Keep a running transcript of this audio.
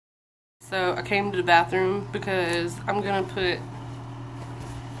So I came to the bathroom because I'm gonna put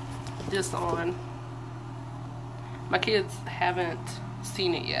this on. My kids haven't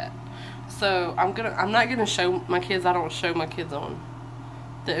seen it yet, so I'm not gonna show my kids. I don't show my kids on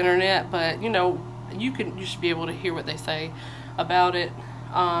the internet, but you know, you should be able to hear what they say about it.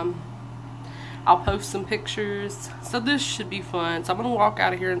 I'll post some pictures, so this should be fun. So I'm gonna walk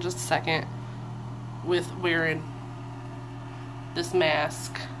out of here in just a second with wearing this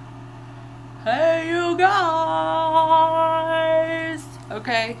mask. Hey you guys!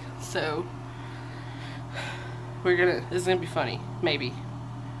 Okay, so this is gonna be funny, maybe.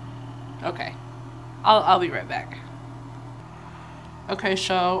 Okay, I'll be right back. Okay,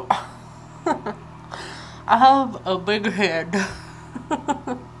 so I have a big head,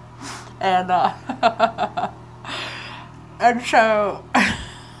 and and so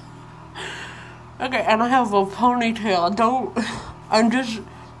okay, and I have a ponytail.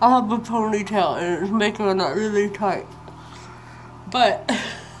 I have a ponytail and it's making it really tight. But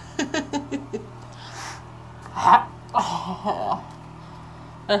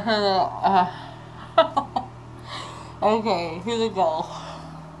okay, here we go.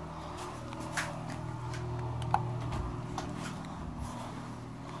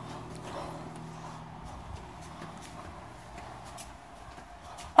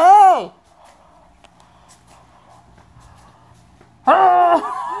 Hey!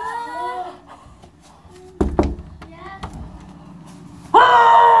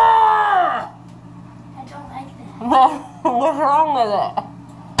 What's wrong with it?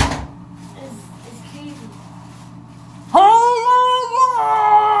 It's crazy. I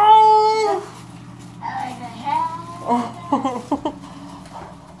like the hair.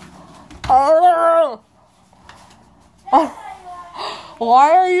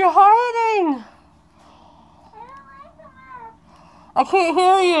 Why are you hiding? I don't like the mask. I can't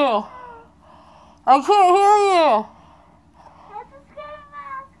hear you. I can't hear you. That's a scary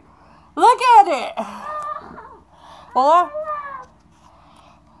mask. Look at it. Well,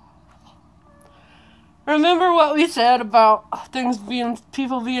 remember what we said about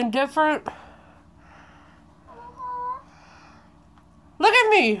people being different? Look at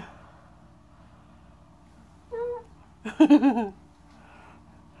me.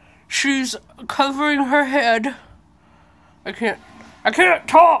 She's covering her head. I can't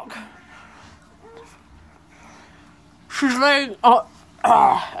talk. She's laying. Okay,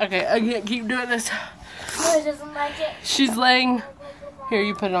 I can't keep doing this. She doesn't like it. She's laying. Here,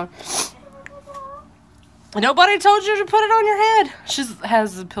 you put it on. Nobody told you to put it on your head. She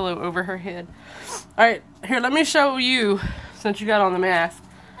has the pillow over her head. Alright, here, let me show you, since you got on the mask.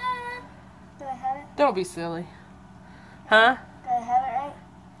 Do I have it? Don't be silly. Huh? Do I have it right?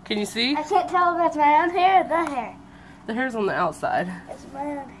 Can you see? I can't tell if that's my own hair or the hair. The hair's on the outside. It's my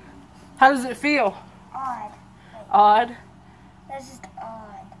own hair. How does it feel? Odd. Odd? That's just odd.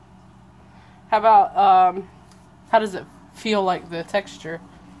 How about, how does it feel, like the texture?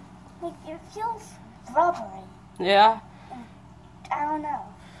 Like, it feels rubbery. Yeah? I don't know.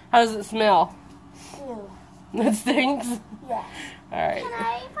 How does it smell? Ew. It stinks? Yes. Alright. Can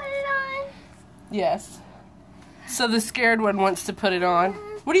I put it on? Yes. So the scared one wants to put it on.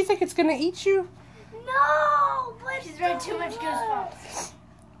 What do you think, it's going to eat you? No! But she's read too much goosebumps.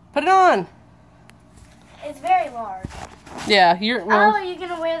 Put it on. It's very large. Yeah, you're... Well, Oh, are you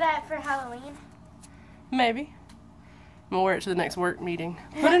going to wear that for Halloween? maybe. I'm going to wear it to the next work meeting.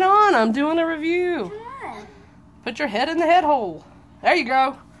 Put it on. I'm doing a review. Come on. Put your head in the head hole. There you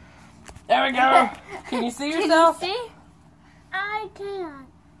go. There we go. Can you see yourself? Can you see? I can.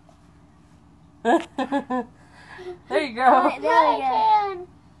 There you go. There we go.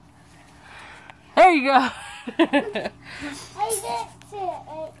 There you go. I did it.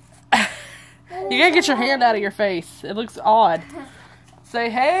 You gotta get your hand out of your face. It looks odd. Say,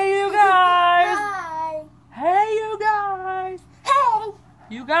 hey, you guys. Hi. Hey, you guys. Hey.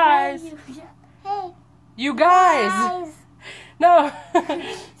 You guys. Hey. You guys. Guys. No.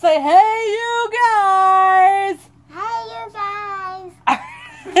 Say, hey, you guys. Hey, you guys.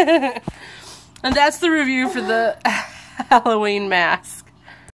 And that's the review for the Halloween mask.